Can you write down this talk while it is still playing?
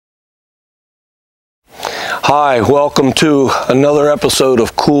Hi, welcome to another episode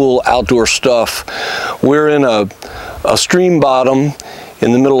of Cool Outdoor Stuff. We're in a stream bottom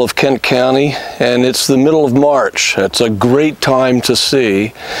in the middle of Kent County, and it's the middle of March. It's a great time to see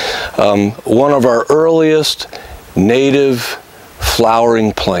one of our earliest native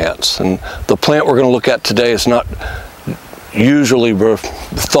flowering plants. And the plant we're going to look at today is not usually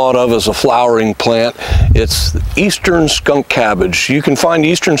thought of as a flowering plant. It's eastern skunk cabbage. You can find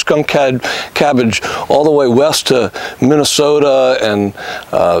eastern skunk cabbage all the way west to Minnesota and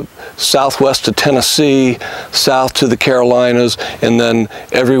southwest to Tennessee, south to the Carolinas, and then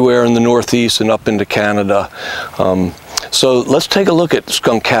everywhere in the Northeast and up into Canada. So let's take a look at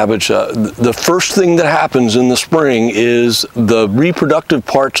skunk cabbage. The first thing that happens in the spring is the reproductive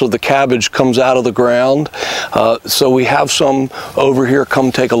parts of the cabbage comes out of the ground. So we have some over here.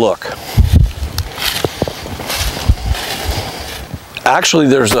 Come take a look. Actually,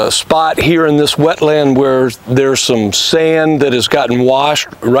 there's a spot here in this wetland where there's some sand that has gotten washed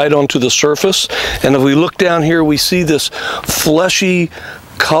right onto the surface. And if we look down here, we see this fleshy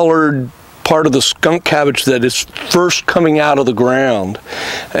colored part of the skunk cabbage that is first coming out of the ground,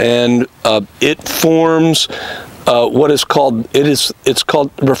 and it forms what is called,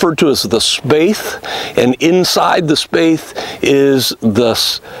 referred to as the spathe, and inside the spathe is the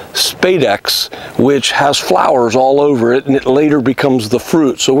spadix, which has flowers all over it, and it later becomes the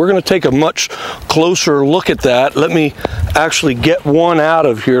fruit. So we're going to take a much closer look at that. Let me actually get one out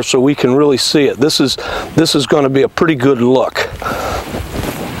of here so we can really see it. This is going to be a pretty good look.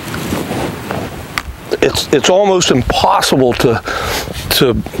 It's almost impossible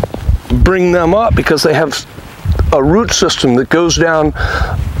to bring them up because they have a root system that goes down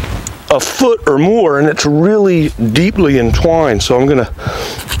a foot or more, and it's really deeply entwined. So I'm going to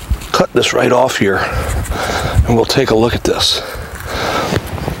cut this right off here and we'll take a look at this.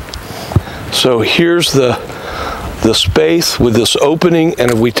 So here's the spathe with this opening,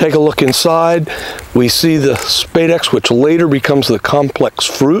 and if we take a look inside, we see the spadix, which later becomes the complex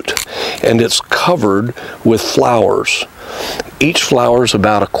fruit, and it's covered with flowers. Each flower is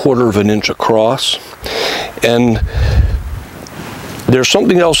about 1/4 of an inch across, and there's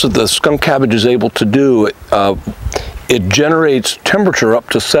something else that the skunk cabbage is able to do. It generates temperature up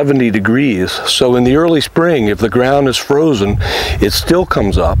to 70 degrees. So in the early spring, if the ground is frozen, it still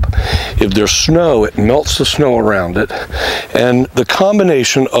comes up. If there's snow, it melts the snow around it. And the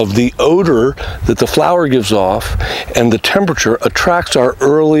combination of the odor that the flower gives off and the temperature attracts our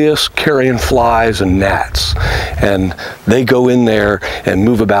earliest carrion flies and gnats. And they go in there and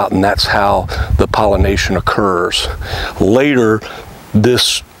move about, and that's how the pollination occurs. Later,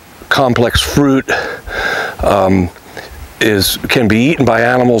 this complex fruit can be eaten by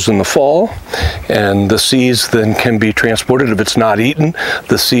animals in the fall, and the seeds then can be transported. If it's not eaten,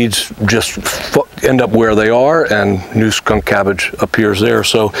 the seeds just end up where they are, and new skunk cabbage appears there.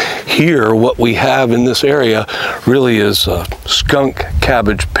 So here, what we have in this area really is a skunk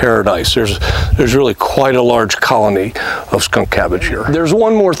cabbage paradise. There's really quite a large colony of skunk cabbage here. There's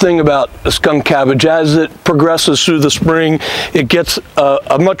one more thing about skunk cabbage. As it progresses through the spring, it gets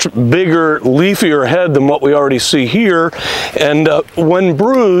a much bigger, leafier head than what we already see here. And when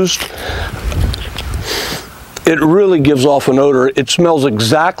bruised, it really gives off an odor. It smells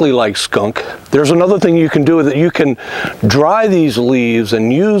exactly like skunk. There's another thing you can do with it. You can dry these leaves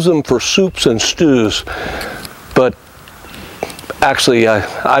and use them for soups and stews. But actually,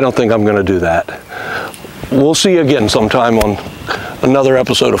 I don't think I'm going to do that. We'll see you again sometime on another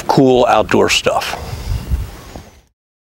episode of Cool Outdoor Stuff.